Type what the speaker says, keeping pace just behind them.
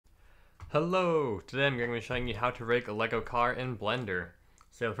Hello! Today I'm going to be showing you how to rig a Lego car in Blender.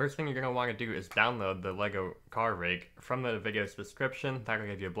 So the first thing you're going to want to do is download the Lego car rig from the video's description. That will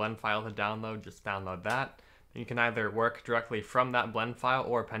give you a blend file to download. Just download that. Then you can either work directly from that blend file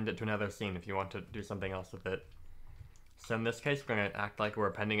or append it to another scene if you want to do something else with it. So in this case, we're going to act like we're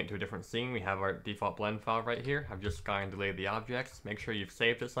appending it to a different scene. We have our default blend file right here. I've just gone and deleted the objects. Make sure you've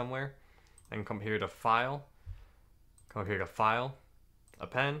saved it somewhere. Then come here to File. Come here to File.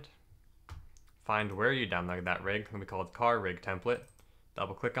 Append. Find where you downloaded that rig. It'll be called Car Rig Template.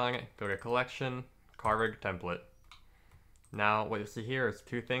 Double click on it, go to Collection, Car Rig Template. Now what you see here is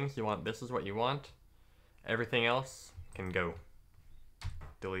two things. This is what you want. Everything else can go.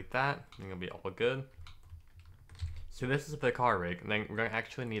 Delete that, and you'll be all good. So this is the car rig, and then we're going to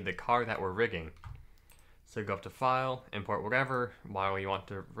actually need the car that we're rigging. So go up to File, import whatever model you want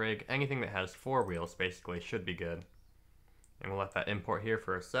to rig. Anything that has 4 wheels basically should be good. And we'll let that import here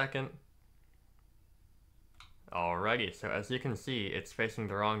for a second. Alrighty, so as you can see, it's facing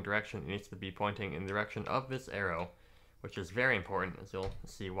the wrong direction. It needs to be pointing in the direction of this arrow, which is very important, as you'll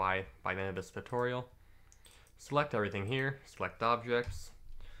see why by the end of this tutorial. Select everything here, select objects,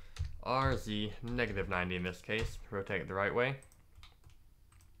 RZ -90 in this case, rotate it the right way.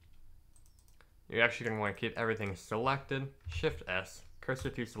 You're actually going to want to keep everything selected, Shift S,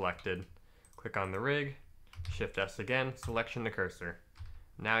 cursor to selected, click on the rig, Shift S again, selection to cursor.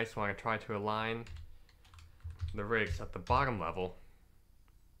 Now you just want to try to align the rigs at the bottom level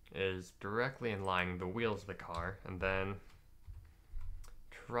is directly in line with the wheels of the car, and then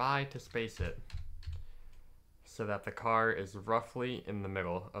try to space it so that the car is roughly in the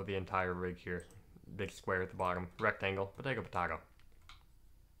middle of the entire rig here. Big square at the bottom, rectangle, potato potato.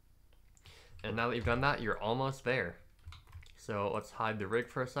 And now that you've done that, you're almost there. So let's hide the rig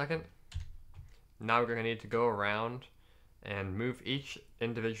for a second. Now we're going to need to go around and move each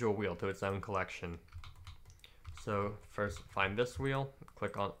individual wheel to its own collection. So first find this wheel,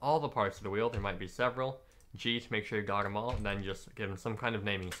 click on all the parts of the wheel, there might be several, G to make sure you got them all, and then just give them some kind of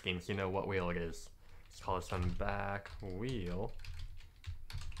naming scheme so you know what wheel it is. Let's call this one back wheel,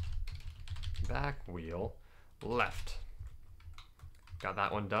 left. Got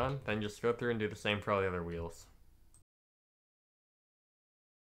that one done, then just go through and do the same for all the other wheels.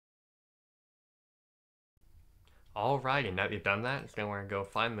 Alrighty, now that you've done that, you're going to want to go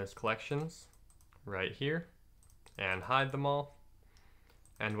find those collections right here and hide them all.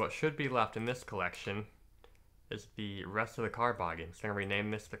 And what should be left in this collection is the rest of the car body. I'm just going to rename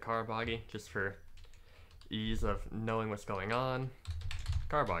this the car body just for ease of knowing what's going on.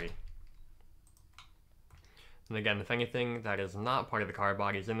 Car body. And again, if anything that is not part of the car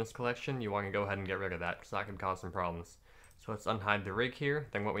body is in this collection, you want to go ahead and get rid of that because that could cause some problems. So let's unhide the rig here.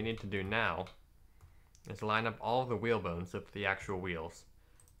 Then what we need to do now is line up all of the wheel bones with the actual wheels.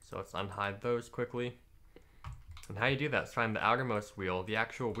 So let's unhide those quickly. And how you do that is find the outermost wheel, the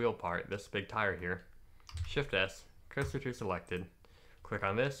actual wheel part, this big tire here. Shift S, cursor to selected. Click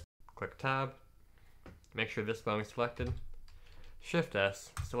on this, click Tab. Make sure this bone is selected. Shift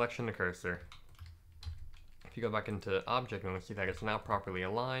S, selection to cursor. If you go back into object mode, you'll see that it's now properly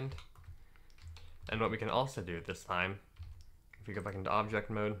aligned. And what we can also do this time, if you go back into object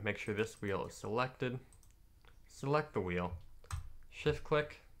mode, make sure this wheel is selected. Select the wheel. Shift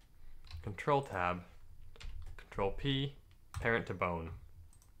click, Control Tab, Control P, parent to bone.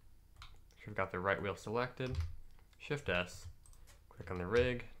 So we've got the right wheel selected. Shift S, click on the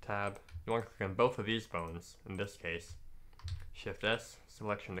rig, tab. You want to click on both of these bones in this case. Shift S,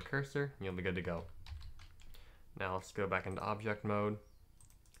 selection to cursor, and you'll be good to go. Now let's go back into object mode.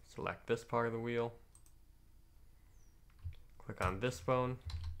 Select this part of the wheel. Click on this bone,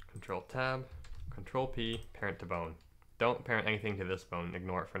 Control Tab, Control P, parent to bone. Don't parent anything to this bone,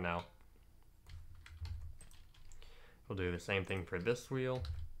 ignore it for now. We'll do the same thing for this wheel,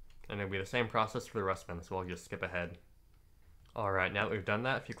 and it'll be the same process for the rest of them, so we'll just skip ahead. Alright, now that we've done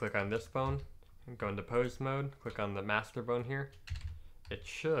that, if you click on this bone, and go into pose mode, click on the master bone here,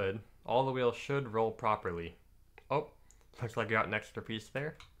 all the wheels should roll properly. Oh, looks like you got an extra piece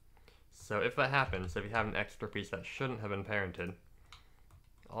there. So if that happens, if you have an extra piece that shouldn't have been parented,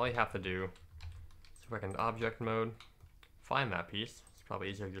 all you have to do is go back into object mode, find that piece. It's probably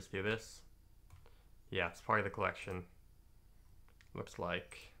easier to just do this. Yeah, it's part of the collection. Looks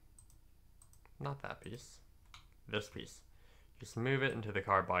like not that piece, this piece. Just move it into the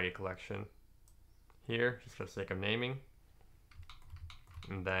car body collection here, just for the sake of naming.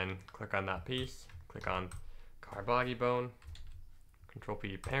 And then click on that piece, click on car body bone, Control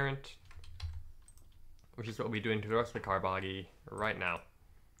P parent, which is what we'll be doing to the rest of the car body right now.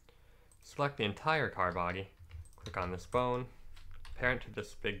 Select the entire car body, click on this bone, parent to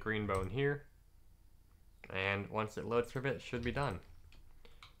this big green bone here. And once it loads for a bit, it should be done.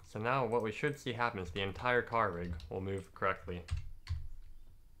 So now what we should see happen is the entire car rig will move correctly.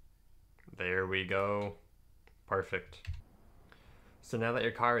 There we go. Perfect. So now that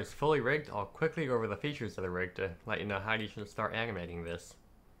your car is fully rigged, I'll quickly go over the features of the rig to let you know how you should start animating this.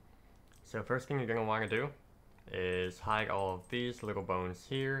 So first thing you're going to want to do is hide all of these little bones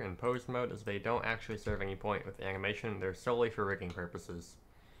here in pose mode, as they don't actually serve any point with animation. They're solely for rigging purposes.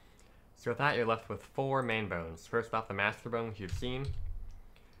 So with that, you're left with 4 main bones. First off, the master bone, which you've seen.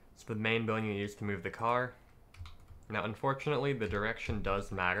 It's the main bone you use to move the car. Now unfortunately, the direction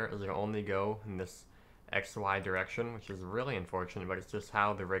does matter, as it'll only go in this XY direction, which is really unfortunate, but it's just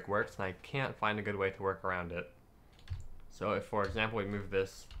how the rig works, and I can't find a good way to work around it. So if, for example, we move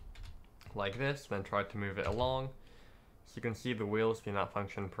this like this, then try to move it along, so you can see the wheels do not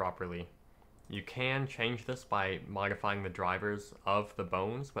function properly. You can change this by modifying the drivers of the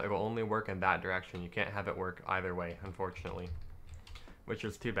bones, but it will only work in that direction. You can't have it work either way, unfortunately, which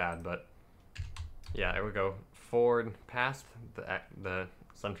is too bad. But yeah, it would go forward past the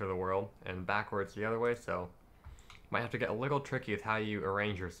center of the world and backwards the other way, so might have to get a little tricky with how you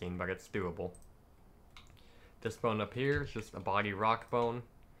arrange your scene, but it's doable. This bone up here is just a body rock bone,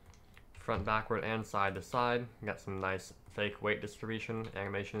 front, backward, and side to side. Got some nice fake weight distribution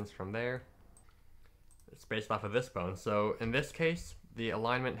animations from there. It's based off of this bone, so in this case, the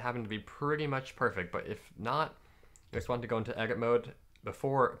alignment happened to be pretty much perfect, but if not, you just want to go into edit mode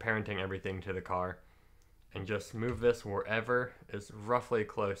before parenting everything to the car, and just move this wherever is roughly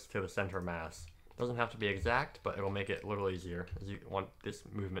close to the center mass. It doesn't have to be exact, but it will make it a little easier, as you want this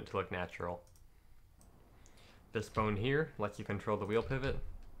movement to look natural. This bone here lets you control the wheel pivot,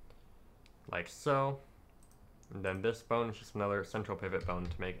 like so. And then this bone is just another central pivot bone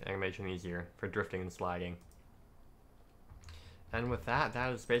to make animation easier for drifting and sliding. And with that,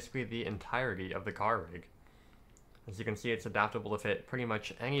 that is basically the entirety of the car rig. As you can see, it's adaptable to fit pretty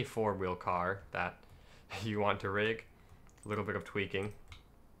much any 4-wheel car that you want to rig. A little bit of tweaking.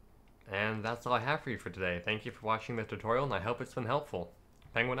 And that's all I have for you for today. Thank you for watching the tutorial, and I hope it's been helpful.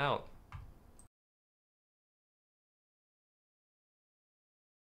 Penguin out.